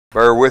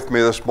Bear with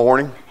me this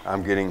morning.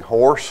 I'm getting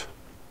hoarse.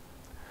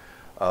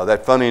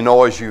 That funny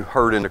noise you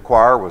heard in the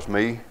choir was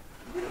me.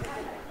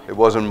 It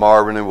wasn't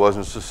Marvin, it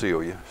wasn't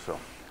Cecilia.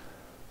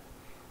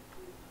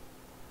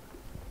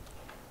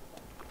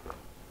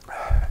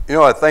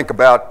 I think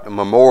about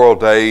Memorial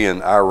Day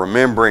and our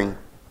remembering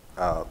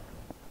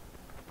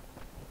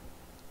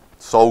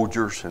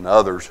soldiers and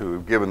others who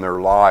have given their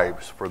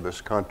lives for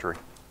this country.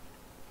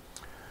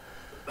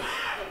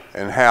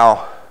 And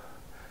how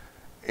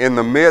in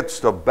the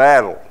midst of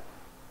battle,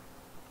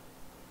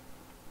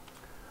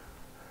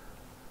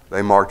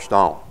 they marched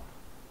on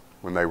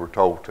when they were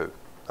told to.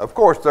 Of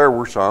course, there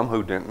were some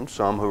who didn't,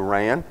 some who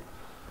ran.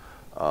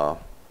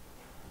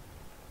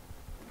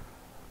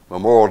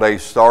 Memorial Day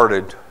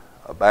started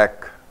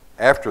back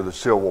after the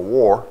Civil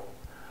War,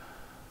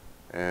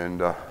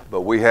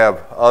 but we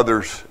have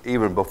others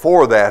even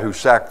before that who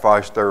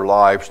sacrificed their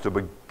lives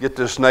to get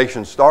this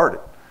nation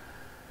started.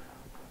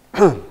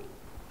 And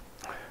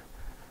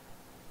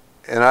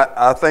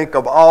I think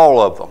of all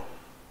of them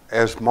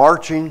as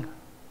marching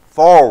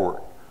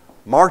forward,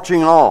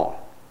 marching on,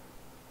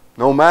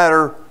 no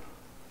matter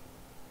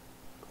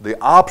the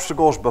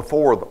obstacles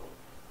before them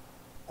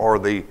or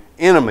the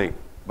enemy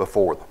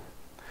before them.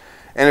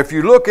 And if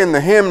you look in the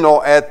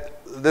hymnal at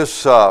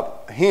this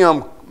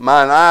hymn,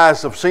 "Mine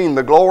Eyes Have Seen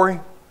the Glory,"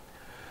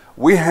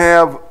 we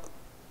have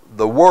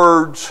the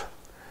words,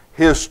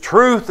 "His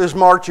truth is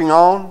marching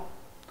on,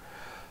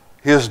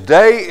 His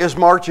day is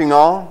marching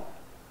on,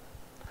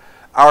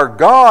 our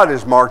God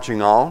is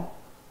marching on,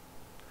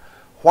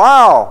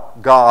 while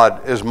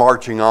God is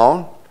marching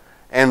on,"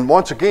 and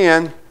once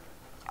again,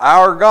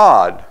 our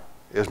God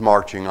is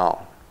marching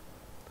on.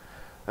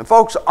 And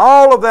folks,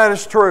 all of that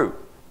is true.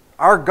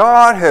 Our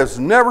God has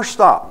never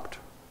stopped.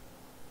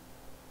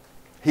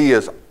 He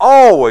is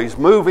always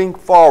moving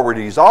forward.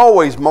 He's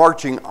always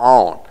marching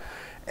on.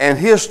 And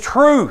His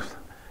truth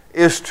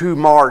is to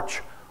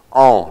march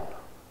on.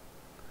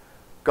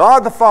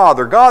 God the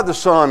Father, God the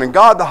Son, and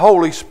God the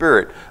Holy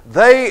Spirit,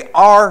 they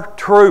are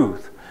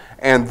truth.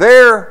 And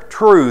their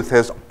truth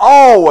has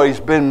always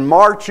been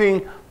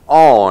marching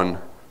on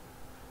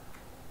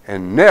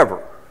and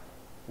never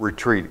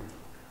retreating.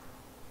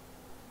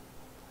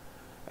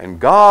 And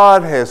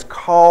God has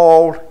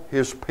called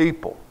His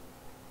people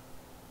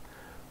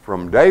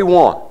from day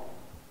one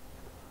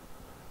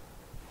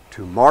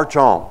to march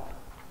on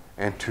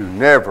and to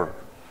never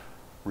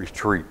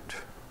retreat.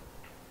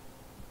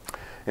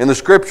 In the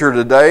scripture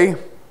today,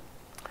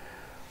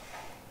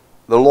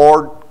 the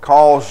Lord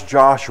calls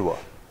Joshua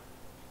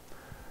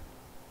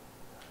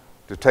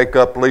to take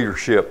up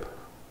leadership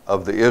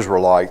of the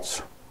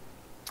Israelites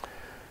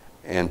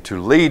and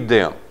to lead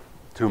them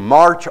to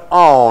march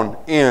on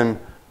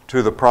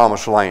into the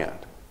promised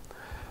land.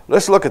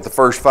 Let's look at the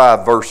first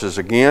 5 verses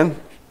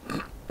again.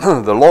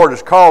 The Lord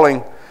is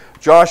calling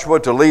Joshua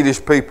to lead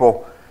His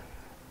people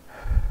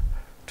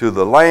to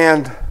the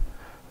land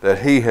that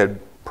He had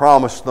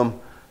promised them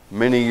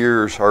many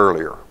years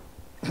earlier.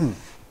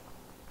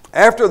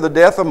 After the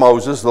death of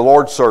Moses, the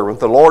Lord's servant,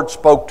 the Lord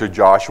spoke to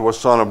Joshua,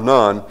 son of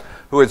Nun,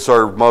 who had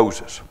served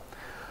Moses.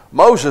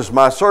 "Moses,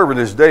 my servant,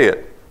 is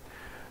dead.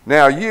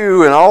 Now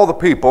you and all the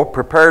people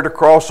prepare to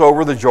cross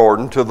over the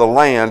Jordan to the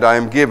land I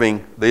am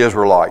giving the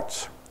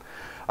Israelites.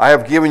 I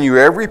have given you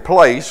every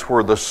place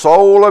where the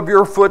sole of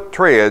your foot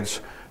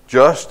treads,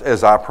 just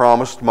as I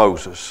promised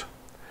Moses.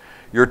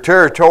 Your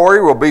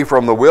territory will be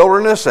from the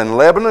wilderness and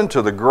Lebanon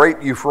to the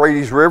great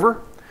Euphrates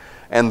River,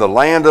 and the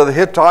land of the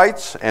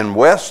Hittites, and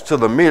west to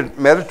the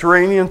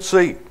Mediterranean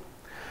Sea.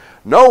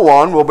 No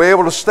one will be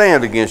able to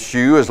stand against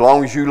you as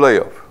long as you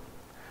live.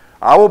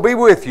 I will be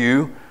with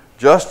you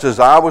just as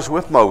I was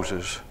with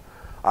Moses.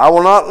 I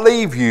will not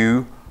leave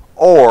you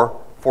or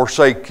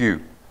forsake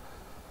you."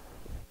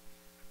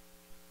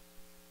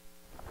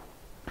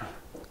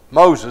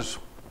 Moses,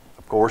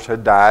 of course,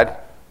 had died,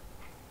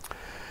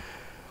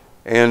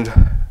 and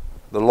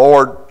the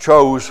Lord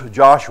chose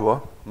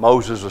Joshua,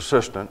 Moses'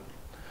 assistant,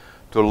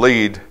 to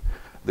lead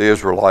the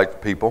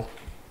Israelite people.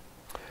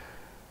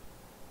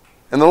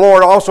 And the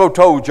Lord also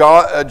told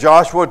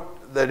Joshua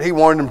that He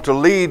wanted him to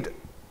lead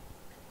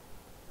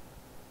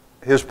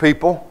His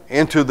people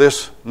into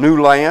this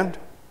new land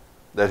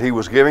that He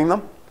was giving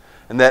them,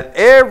 and that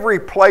every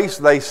place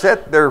they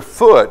set their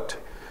foot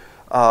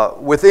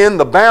within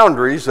the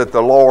boundaries that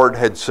the Lord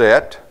had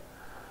set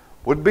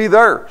would be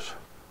theirs.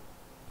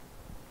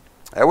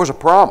 That was a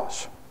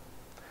promise.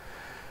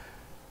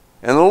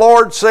 And the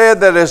Lord said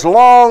that as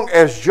long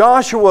as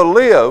Joshua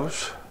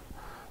lives,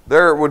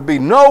 there would be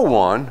no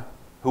one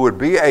who would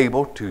be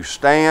able to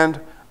stand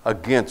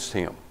against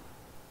him.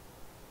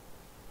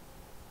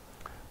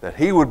 That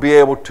he would be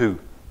able to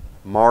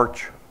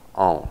march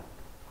on.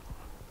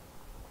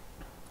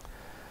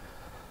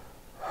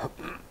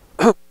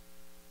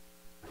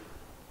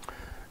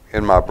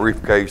 In my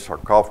briefcase are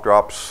cough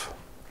drops.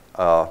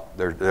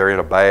 They're in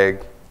a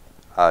bag.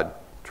 I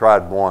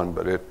tried one,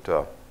 but it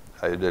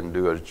didn't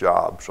do its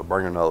job, so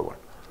bring another one.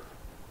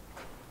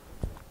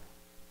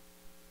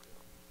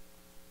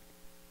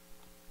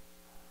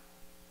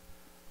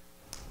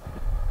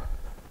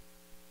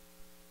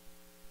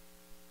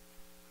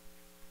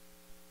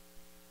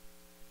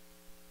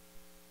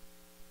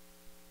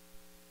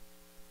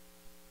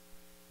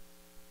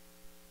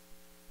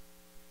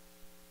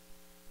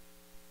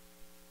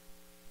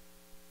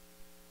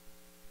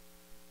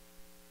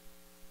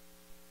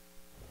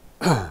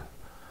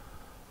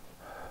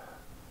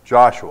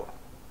 Joshua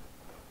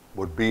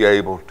would be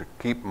able to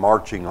keep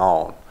marching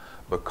on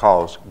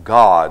because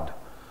God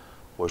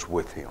was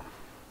with him.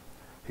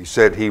 He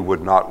said he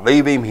would not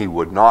leave him, he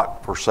would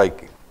not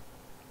forsake him.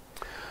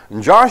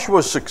 And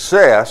Joshua's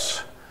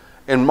success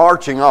in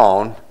marching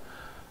on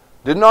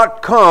did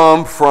not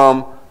come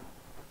from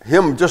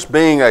him just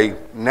being a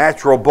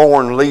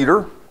natural-born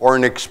leader or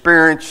an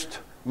experienced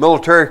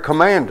military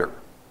commander.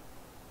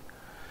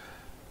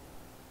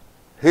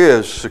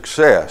 His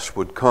success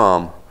would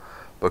come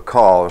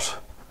because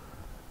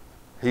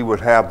he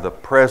would have the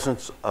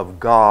presence of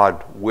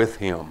God with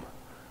him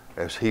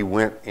as he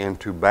went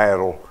into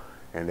battle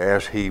and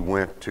as he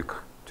went to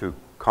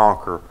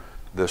conquer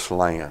this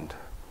land.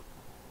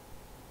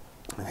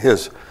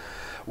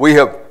 We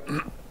have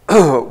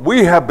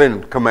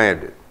been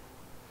commanded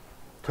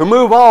to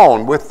move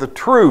on with the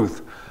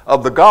truth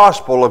of the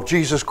gospel of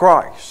Jesus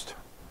Christ.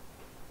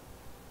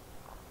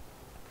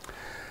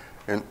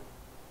 And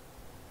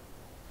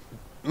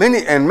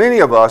many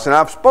of us, and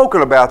I've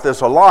spoken about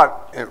this a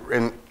lot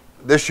in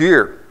this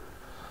year,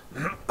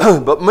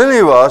 but many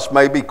of us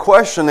may be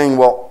questioning,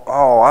 well,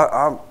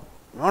 I'm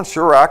not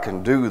sure I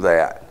can do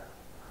that.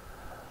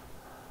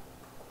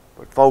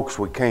 But folks,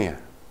 we can.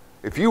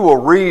 If you will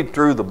read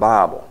through the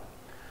Bible,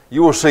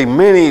 you will see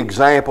many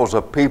examples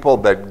of people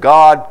that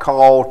God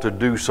called to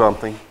do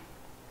something,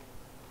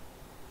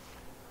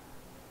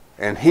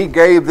 and He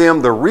gave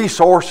them the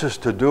resources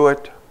to do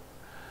it,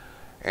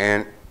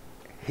 and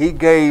He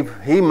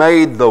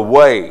made the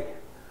way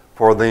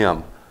for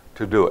them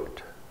to do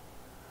it.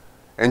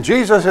 And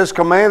Jesus has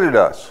commanded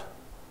us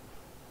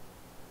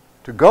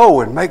to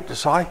go and make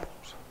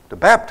disciples, to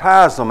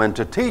baptize them and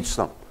to teach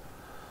them.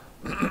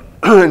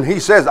 And He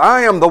says,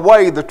 I am the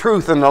way, the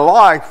truth, and the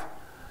life.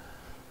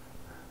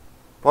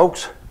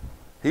 Folks,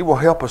 He will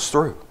help us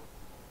through.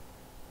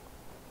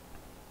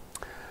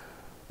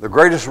 The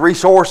greatest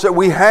resource that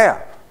we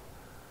have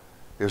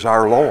is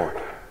our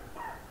Lord.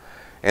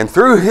 And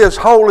through His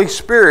Holy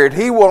Spirit,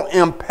 He will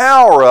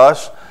empower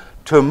us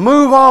to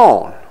move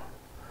on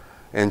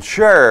and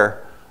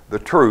share the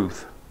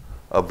truth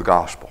of the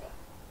gospel.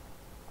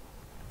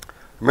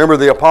 Remember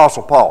the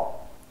Apostle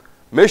Paul,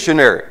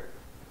 missionary.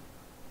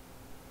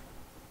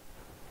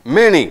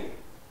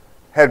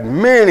 Had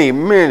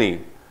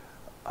many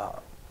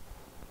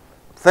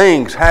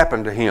things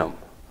happen to him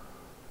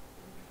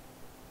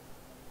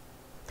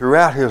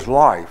throughout his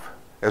life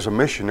as a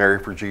missionary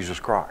for Jesus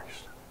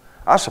Christ.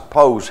 I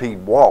suppose he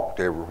walked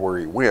everywhere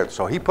he went,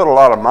 so he put a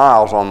lot of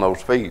miles on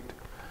those feet.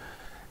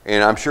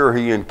 And I'm sure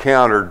he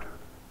encountered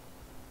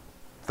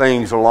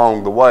things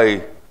along the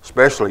way,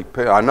 especially,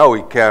 I know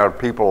he encountered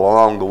people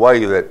along the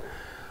way that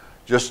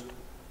just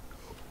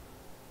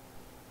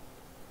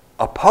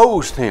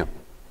opposed him.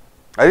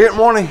 They didn't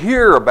want to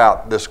hear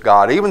about this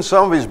God. Even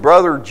some of his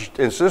brother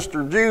and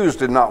sister Jews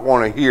did not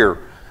want to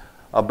hear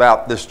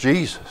about this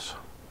Jesus.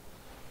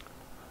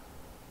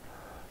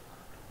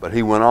 But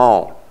he went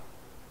on.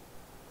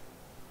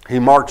 He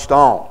marched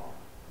on.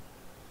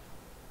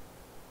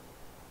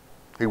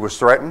 He was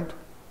threatened.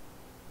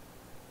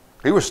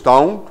 He was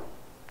stoned.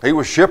 He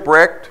was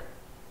shipwrecked.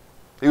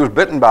 He was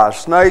bitten by a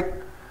snake.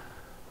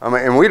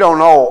 And we don't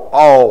know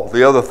all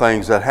the other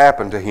things that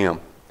happened to him.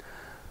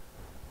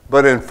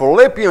 But in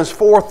Philippians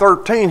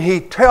 4:13, he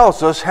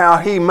tells us how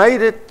he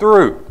made it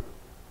through.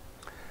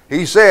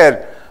 He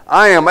said,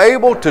 I am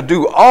able to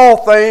do all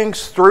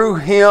things through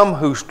Him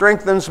who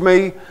strengthens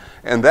me,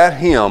 and that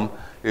Him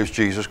is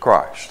Jesus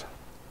Christ.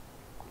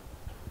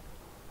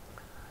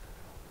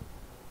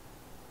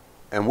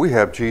 And we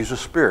have Jesus'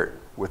 Spirit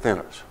within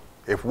us.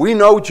 If we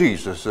know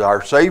Jesus as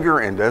our Savior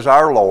and as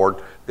our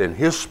Lord, then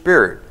His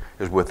Spirit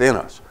is within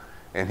us.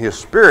 And His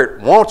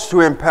Spirit wants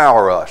to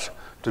empower us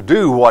to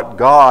do what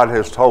God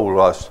has told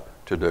us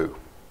to do.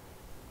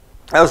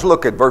 Let's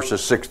look at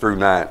verses 6 through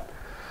 9.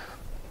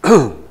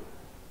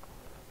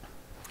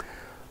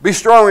 Be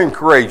strong and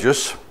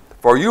courageous,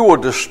 for you will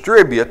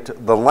distribute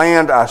the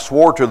land I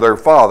swore to their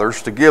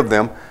fathers to give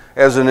them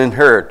as an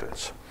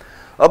inheritance.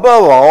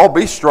 Above all,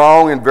 be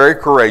strong and very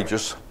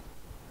courageous,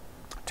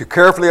 to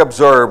carefully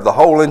observe the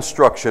whole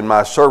instruction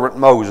my servant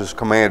Moses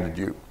commanded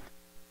you.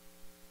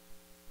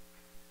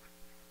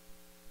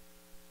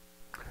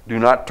 Do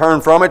not turn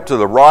from it to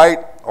the right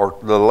or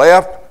to the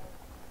left,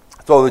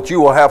 so that you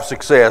will have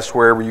success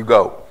wherever you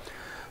go.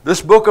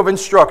 This book of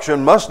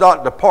instruction must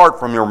not depart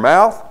from your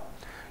mouth.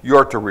 You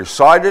are to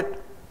recite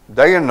it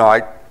day and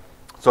night,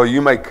 so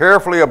you may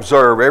carefully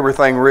observe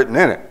everything written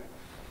in it.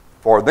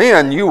 For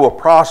then you will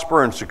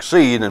prosper and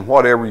succeed in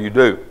whatever you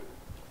do.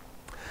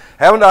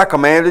 Haven't I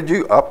commanded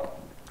you? Got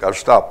to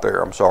stop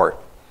there, I'm sorry.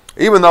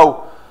 Even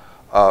though,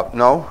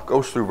 no,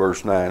 goes through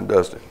verse 9,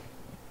 doesn't it?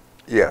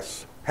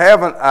 Yes.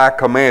 Haven't I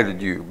commanded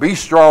you? Be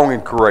strong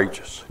and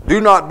courageous. Do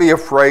not be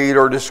afraid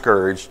or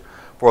discouraged,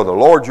 for the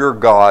Lord your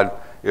God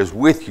is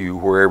with you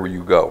wherever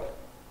you go.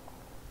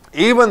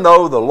 Even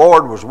though the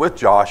Lord was with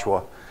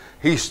Joshua,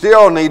 he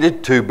still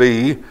needed to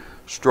be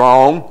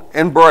strong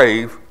and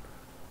brave,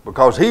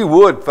 because he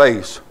would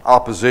face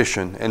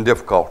opposition and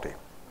difficulty.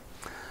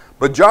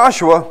 But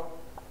Joshua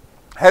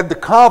had the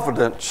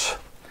confidence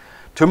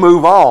to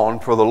move on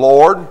for the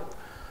Lord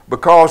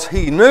because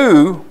he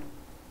knew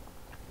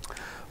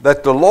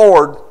that the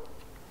Lord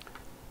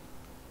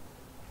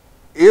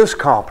is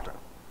competent.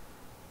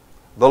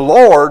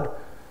 For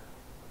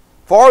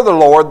the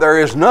Lord, there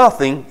is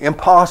nothing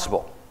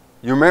impossible.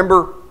 You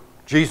remember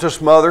Jesus'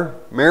 mother,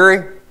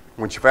 Mary,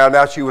 when she found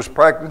out she was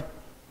pregnant?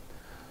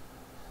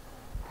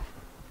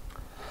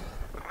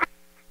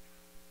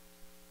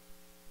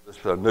 This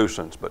is a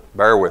nuisance, but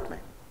bear with me.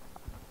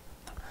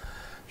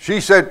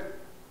 She said,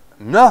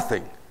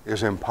 nothing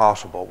is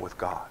impossible with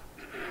God.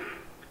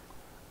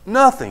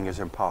 Nothing is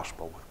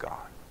impossible with God.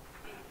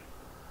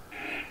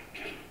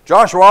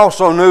 Joshua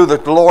also knew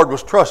that the Lord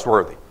was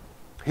trustworthy.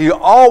 He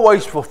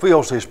always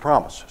fulfills His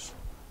promises.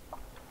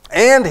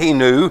 And he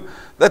knew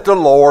that the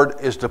Lord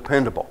is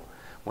dependable.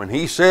 When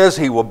He says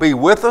He will be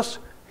with us,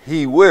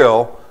 He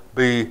will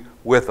be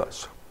with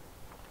us.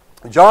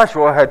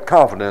 Joshua had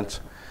confidence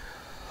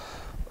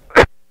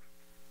in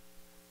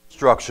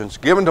instructions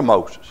given to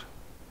Moses.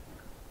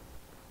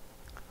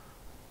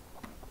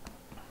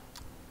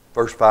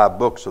 First 5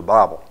 books of the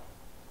Bible,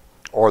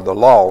 or the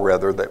law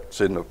rather, that's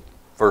in the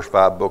first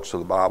 5 books of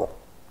the Bible.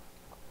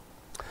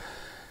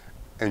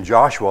 And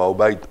Joshua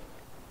obeyed them.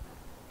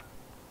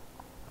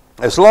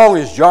 As long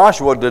as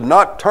Joshua did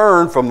not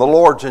turn from the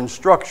Lord's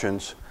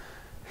instructions,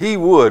 he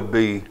would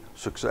be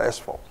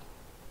successful.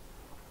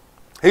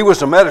 He was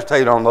to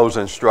meditate on those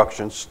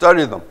instructions,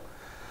 study them,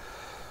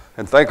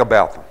 and think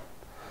about them.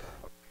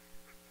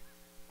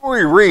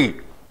 We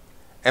read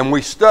and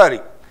we study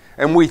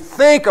and we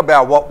think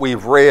about what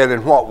we've read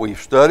and what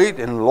we've studied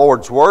in the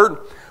Lord's Word,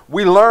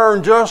 we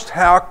learn just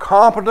how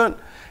competent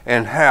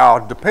and how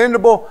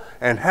dependable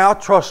and how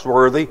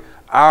trustworthy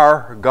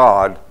our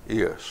God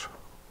is.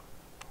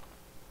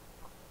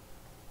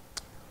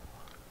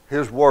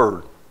 His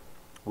Word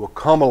will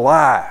come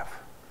alive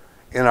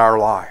in our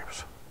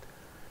lives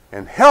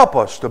and help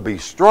us to be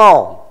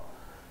strong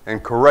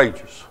and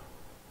courageous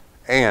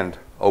and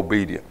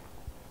obedient.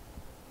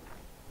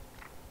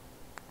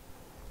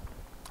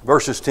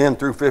 Verses 10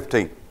 through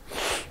 15.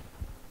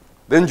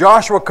 Then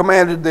Joshua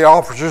commanded the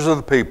officers of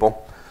the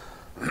people,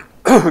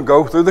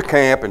 go through the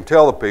camp and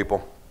tell the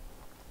people,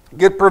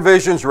 get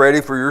provisions ready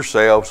for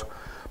yourselves,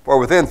 for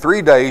within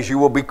 3 days you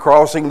will be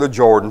crossing the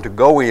Jordan to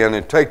go in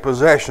and take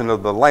possession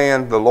of the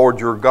land the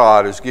Lord your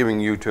God is giving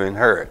you to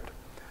inherit.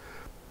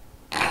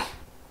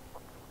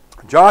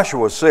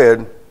 Joshua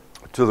said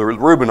to the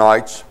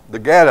Reubenites, the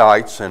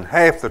Gadites, and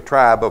half the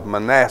tribe of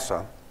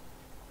Manasseh,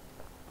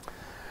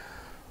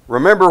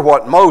 remember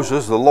what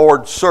Moses, the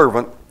Lord's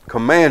servant,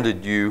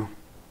 commanded you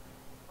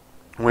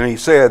when he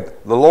said,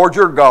 the Lord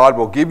your God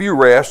will give you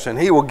rest and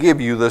He will give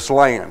you this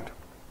land.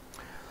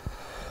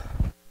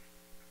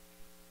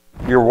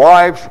 Your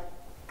wives,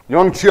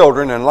 young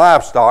children, and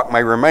livestock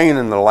may remain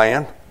in the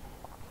land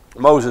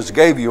Moses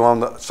gave you on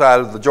the side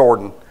of the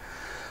Jordan,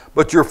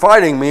 but your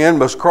fighting men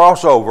must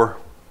cross over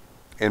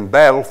in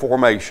battle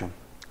formation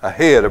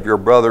ahead of your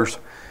brothers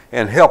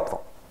and help them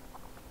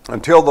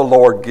until the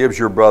Lord gives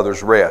your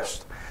brothers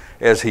rest,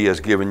 as He has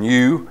given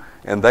you,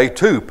 and they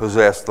too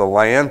possess the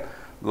land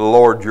the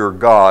Lord your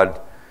God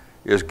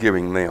is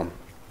giving them.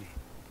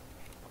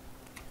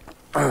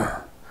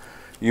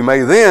 You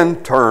may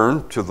then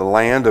turn to the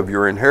land of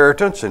your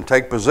inheritance and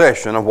take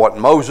possession of what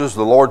Moses,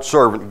 the Lord's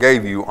servant,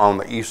 gave you on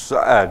the east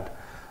side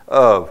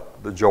of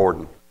the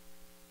Jordan.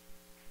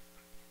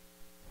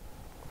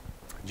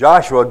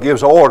 Joshua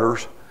gives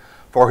orders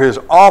for his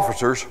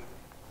officers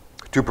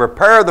to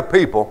prepare the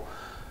people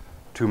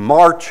to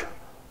march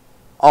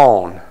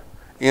on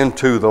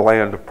into the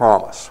land of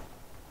promise.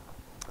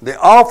 The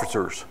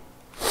officers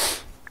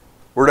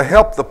were to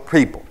help the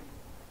people,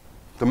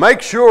 to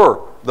make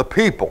sure the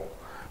people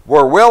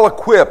were well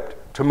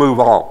equipped to move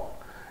on,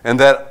 and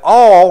that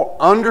all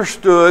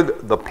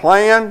understood the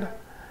plan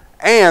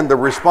and the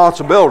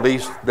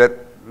responsibilities that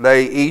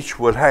they each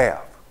would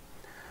have.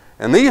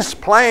 And these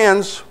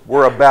plans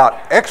were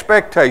about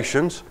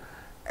expectations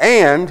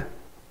and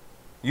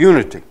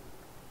unity.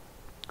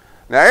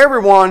 Now,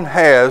 everyone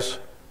has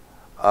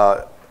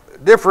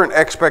different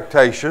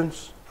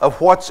expectations of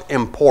what's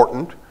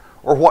important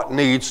or what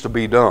needs to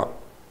be done.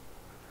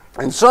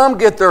 And some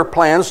get their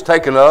plans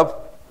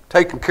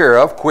taken care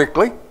of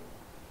quickly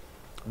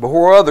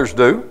before others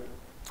do.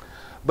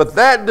 But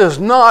that does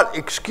not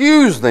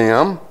excuse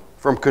them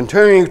from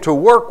continuing to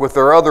work with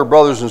their other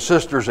brothers and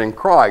sisters in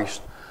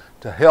Christ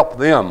to help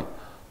them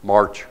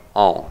march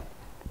on.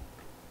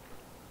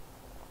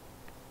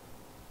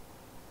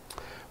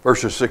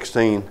 Verses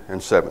 16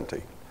 and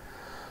 17.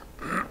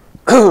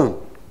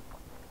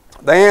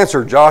 They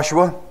answered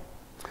Joshua,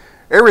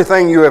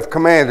 everything you have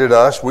commanded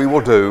us we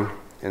will do,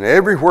 and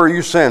everywhere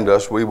you send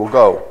us we will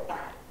go.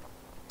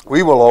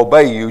 We will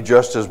obey you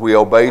just as we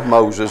obeyed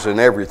Moses in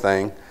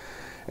everything,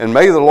 and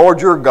may the Lord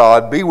your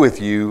God be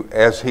with you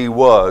as He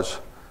was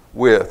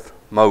with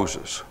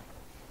Moses.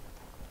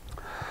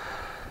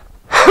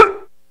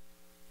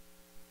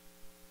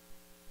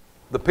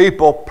 The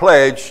people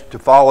pledged to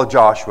follow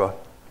Joshua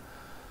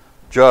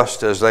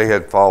just as they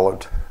had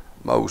followed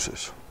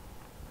Moses.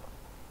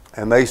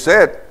 And they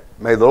said,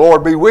 "May the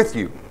Lord be with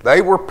you."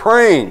 They were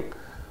praying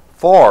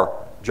for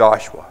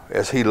Joshua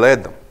as he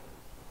led them.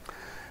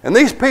 And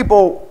these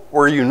people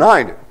were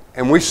united.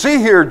 And we see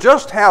here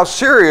just how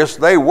serious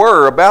they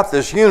were about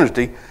this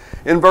unity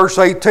in verse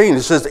 18.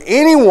 It says,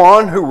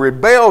 "Anyone who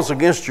rebels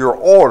against your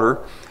order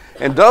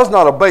and does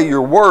not obey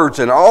your words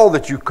and all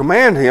that you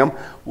command him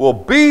will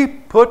be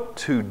put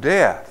to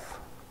death.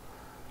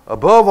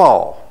 Above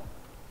all,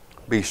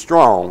 be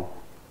strong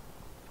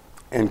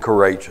and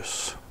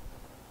courageous."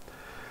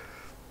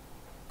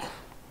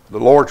 The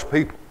Lord's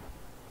people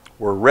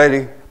were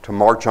ready to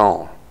march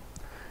on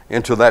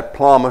into that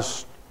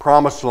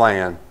promised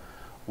land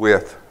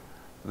with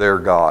their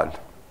God.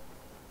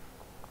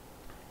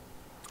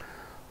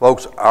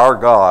 Folks, our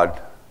God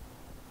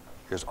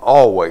is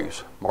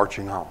always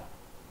marching on.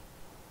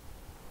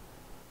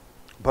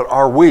 But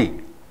are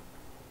we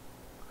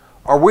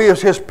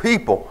as His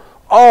people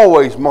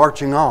always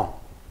marching on?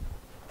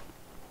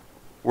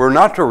 We're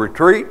not to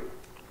retreat.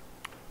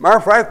 Matter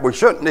of fact, we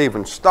shouldn't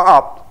even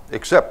stop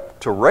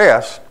except to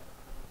rest,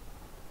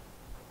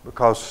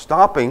 because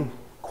stopping,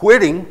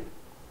 quitting,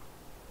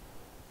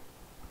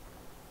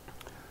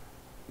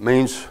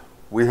 means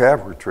we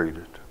have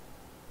retreated.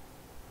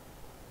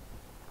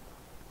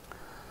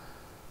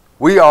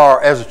 We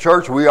are, as a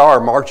church, we are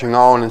marching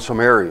on in some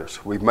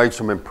areas. We've made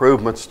some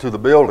improvements to the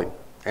building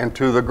and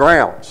to the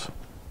grounds.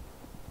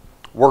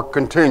 Work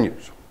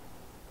continues.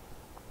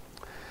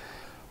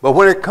 But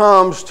when it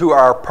comes to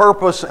our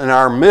purpose and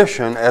our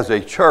mission as a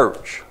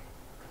church,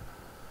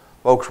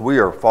 folks, we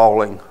are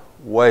falling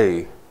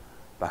way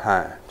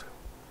behind.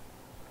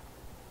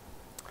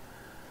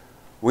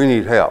 We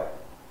need help.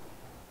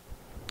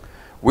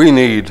 We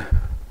need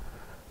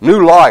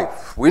new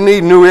life. We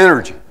need new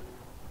energy.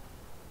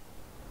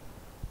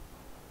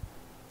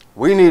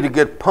 We need to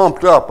get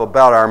pumped up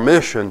about our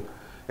mission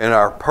and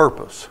our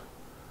purpose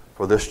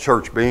for this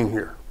church being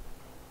here.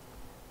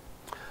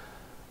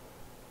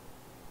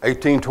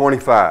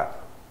 1825.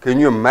 Can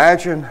you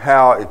imagine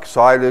how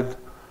excited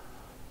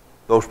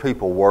those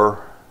people were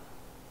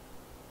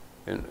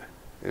in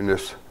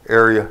this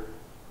area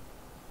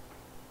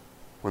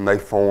when they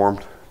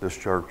formed this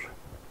church?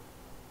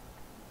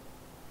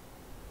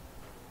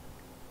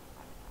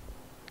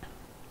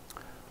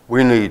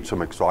 We need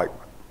some excitement.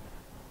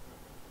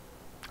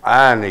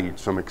 I need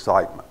some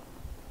excitement.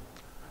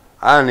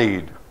 I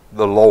need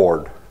the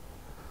Lord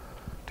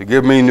to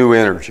give me new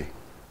energy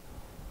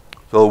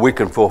so that we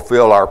can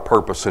fulfill our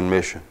purpose and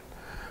mission.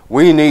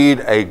 We need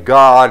a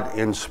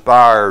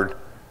God-inspired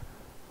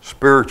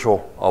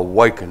spiritual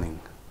awakening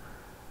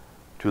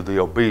to the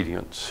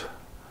obedience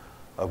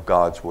of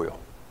God's will.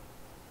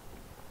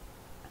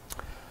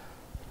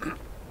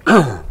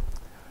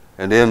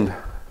 And in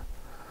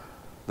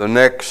the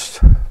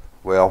next,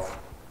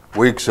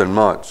 weeks and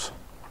months,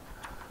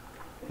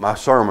 my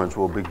sermons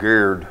will be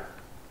geared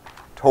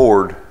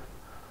toward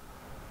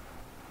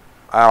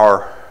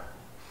our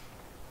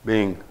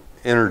being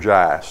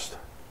energized,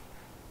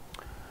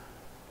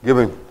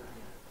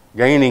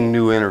 gaining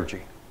new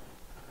energy,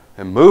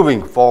 and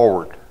moving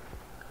forward,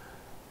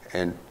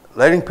 and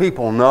letting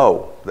people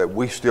know that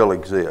we still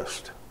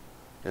exist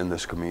in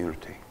this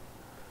community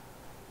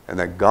and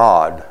that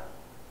God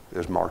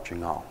is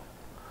marching on.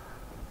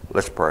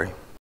 Let's pray.